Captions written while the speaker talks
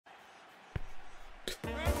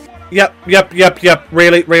Yep.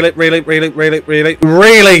 Really,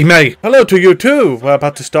 me. Hello to you too. We're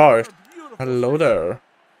about to start. Hello there.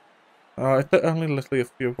 Alright, there are only literally a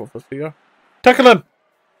few of us here. Tackle him!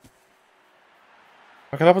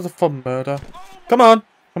 Okay, that was a fun murder. Come on.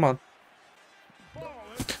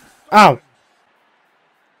 Ow.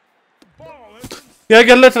 Yeah,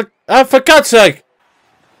 you little... for God's sake!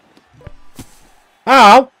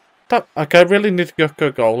 Ow! Okay, I really need to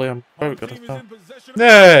go goalie. I'm very good at that.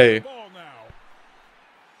 Yay!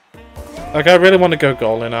 Okay, I really want to go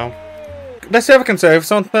goalie now. Let's see if I can save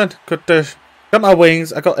something. Got my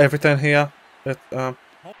wings. I got everything here.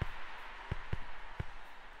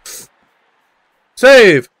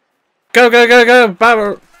 Save! Go!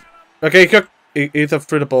 Barrow! Okay, you either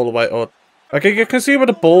threw the ball away or... Okay, you can see where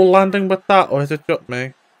the ball landing with that, or is it just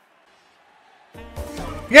me?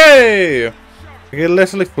 Yay! You're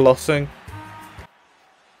literally flossing.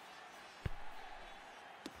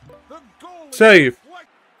 Save!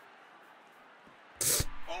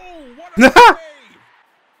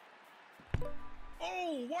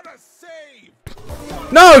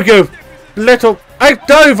 No, you little... I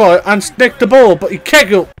dove on it and snicked the ball, but you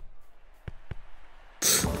kicked it.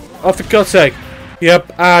 Oh, for God's sake.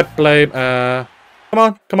 Yep, I blame... Come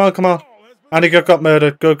on. And he got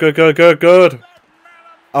murdered. Good.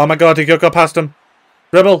 Oh my God, he got past him.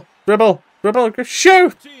 Dribble.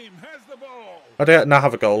 Shoot! I don't now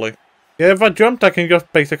have a goalie. Yeah, if I jumped, I can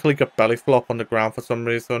just basically get belly flop on the ground for some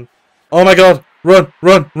reason. Oh my God! Run!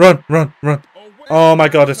 Oh my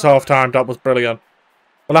God, it's half time. That was brilliant.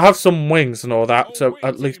 Well, I have some wings and all that, so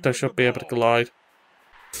at least I should be able to glide.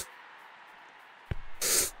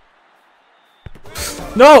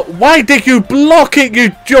 No! Why did you block it, you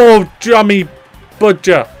drummy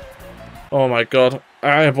budger? Oh my God.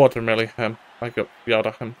 I wasn't really him. I got yelled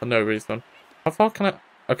at him for no reason. How far can I...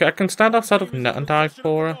 Okay, I can stand outside of the net and dive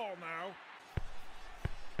for it.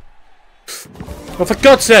 Oh, for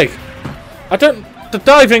God's sake! I don't... The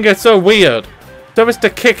diving is so weird. So is the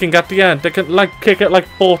kicking at the end. They can, like, kick it, like,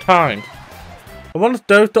 4 times. I want to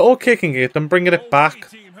do... They're all kicking it and bringing it back.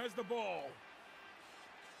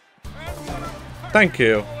 Thank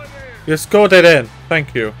you. You scored it in.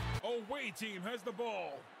 Thank you.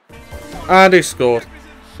 And he scored.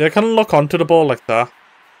 Yeah, can lock onto the ball like that.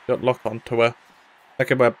 Got lock onto it.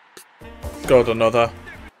 Okay, we're got another.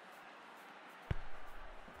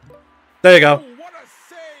 There you go.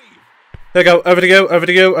 There you go. Over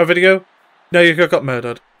to go. No, you got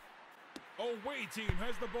murdered.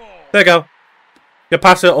 There you go. You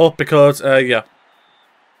pass it up because, yeah.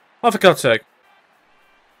 Oh, for God's sake.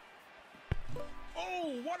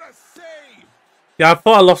 Yeah, I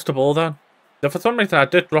thought I lost the ball then. Yeah, for some reason, I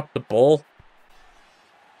did drop the ball.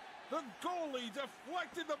 The goalie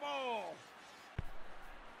deflected the ball.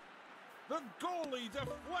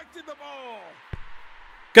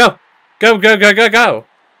 Go.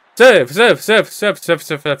 Save.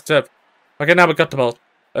 Okay, now we got the ball.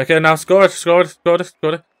 Okay, now score it.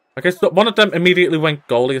 Okay, so one of them immediately went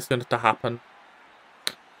goalie as soon as that happened.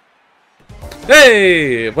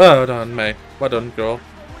 Hey! Well done, mate. Well done, girl.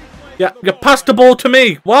 Yeah, you passed the ball to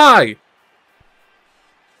me. Why?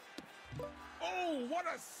 Oh, what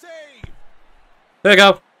a save! There you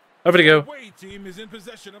go. Over to go.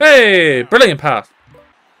 Hey, brilliant pass.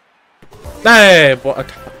 Hey, what a...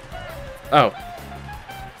 Oh.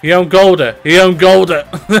 He owned gold it.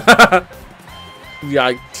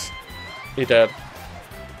 Yikes. He did.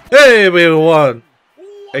 Hey, we won.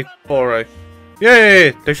 8-4.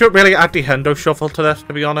 Yay! They should really add the Hendo Shuffle to this,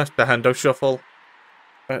 to be honest. The Hendo Shuffle.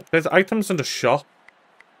 There's items in the shop.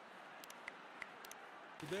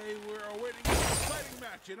 Today we're awaiting an exciting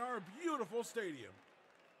match in our beautiful stadium.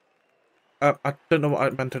 I don't know what I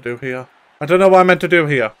meant to do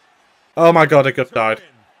here. Oh my God, I just died.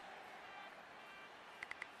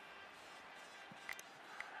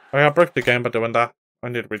 I broke the game by doing that. I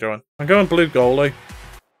need to be doing. I'm going blue goalie.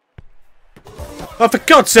 Oh, for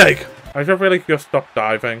God's sake! I should really just stop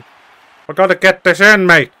diving. I gotta get this in,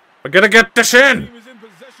 mate. I gotta get this in.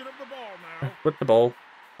 With the ball.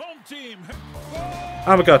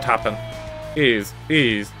 And we got tapping. Ease.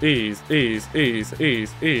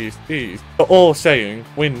 But all saying,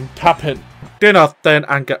 win tapping. Do nothing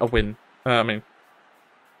and get a win.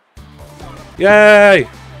 Yay!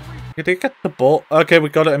 Did he get the ball? Okay, we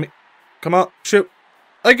got it. Come on, shoot.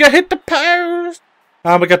 I get hit the post.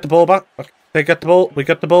 And we get the ball back. Okay, they get the ball. We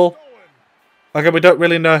get the ball. Okay, we don't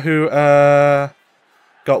really know who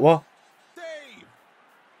got what.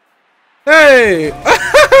 Hey!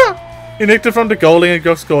 He nicked it from the goalie and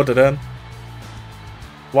just scored it in.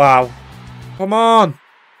 Wow. Come on.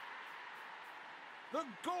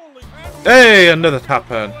 Hey, another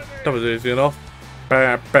tap in. That was easy enough.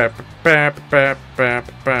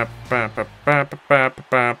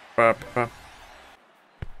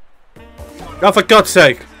 Oh, for God's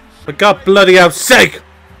sake! For God bloody hell's sake!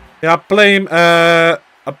 Yeah,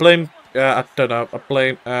 I don't know.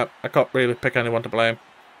 I can't really pick anyone to blame.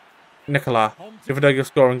 Nicola, even though you're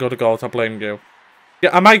scoring good goals, I blame you. Yeah,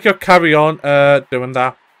 I might just carry on doing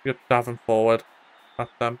that. Just diving forward at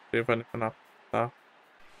them, see if anything happens there.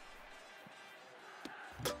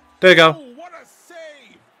 There you go. What a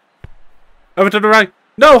save! Over to the right.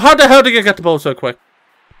 No, how the hell did you get the ball so quick?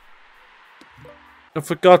 Oh,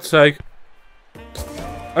 for God's sake.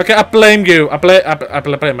 Okay, I blame you. I blame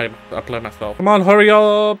myself. Come on, hurry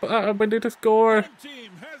up. We need to score.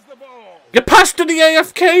 Team has the ball. You passed to the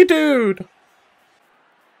AFK, dude.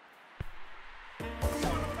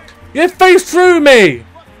 You faced through me.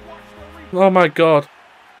 Oh my God.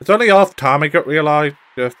 It's only half time, I got realised.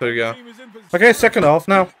 Yes, there you go. Okay, second half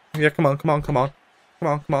now. Yeah, come on.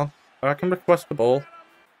 I can request the ball.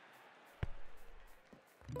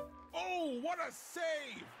 Oh, what a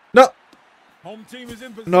save! No. Home team is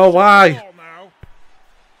in position. No, why?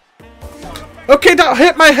 Okay, that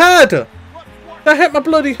hit my head. That hit my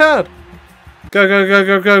bloody head. Go.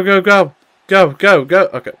 Go.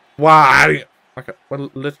 Okay. Why? Okay, we're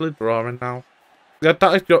literally drawing now. Yeah,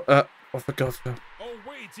 that is your, oh, for God's sake.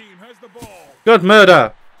 Away team has the ball. Good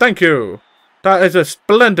murder. Thank you. That is a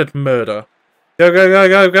splendid murder. Go.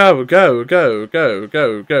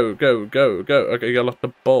 Okay, you lost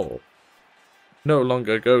the ball. No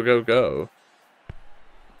longer go.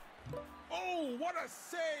 Oh, what a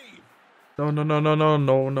save! No.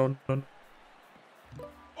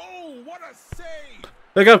 Oh, what a save!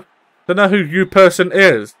 There you go. Don't know who you person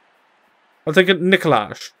is. I'm thinking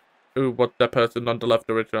Nicholas. Who was that person on the left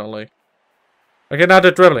originally? Okay, now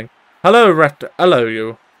they're dribbling. Hello, Hello,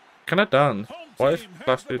 you. Can I dance? Why is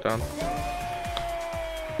Flash do dance?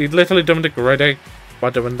 He's literally doing the gritty by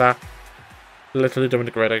doing that. Literally doing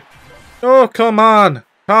the gritty. Oh, come on.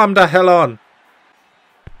 Calm the hell on.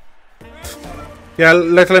 Yeah,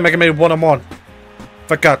 literally making me one-on-one.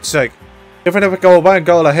 For God's sake. If I never go one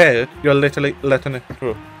goal ahead, you're literally letting it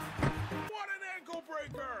through. What an ankle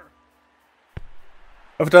breaker!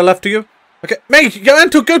 Over to the left of you. Okay, mate, your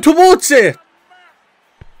ankle, go towards it.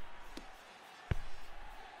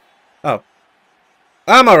 Oh.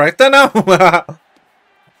 I'm alright then now.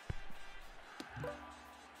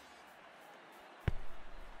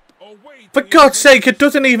 For God's sake, it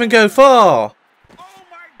doesn't even go far. Oh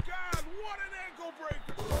my God, what an ankle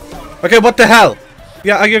breaker! Okay, what the hell?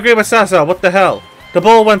 Yeah, I agree with Sasa, what the hell? The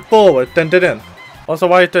ball went forward, then didn't. Also,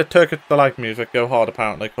 why did the Turkish Delight music go hard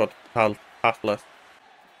apparently called passless?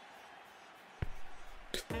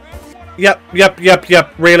 Yep.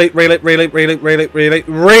 Really,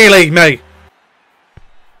 mate.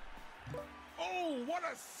 Oh, what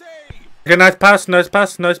a save! Okay, nice pass. Nice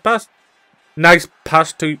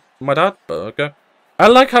pass to my dad, but okay. I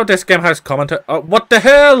like how this game has commentary. What the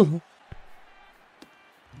hell?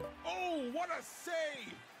 Oh, what a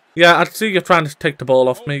save! Yeah, I see you trying to take the ball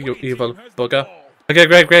off me, you evil bugger. Okay,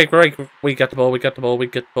 great. We get the ball.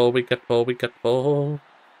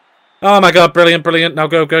 Oh my God, brilliant. Now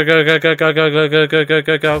go. Okay,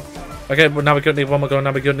 well, now we need one more goal.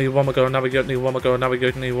 Now we need one more.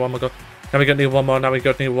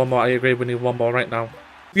 I agree, we need one more right now.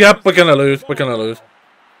 Yep, we're gonna lose.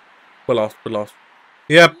 We lost.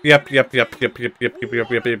 Yep. We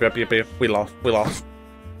lost.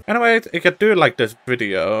 Anyways, if you do like this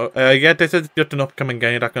video, yeah, this is just an upcoming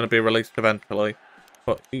game that's gonna be released eventually.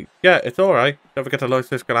 But yeah, it's alright. Don't forget to like,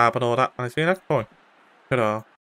 subscribe and all that, and I'll see you next time. Ta-da.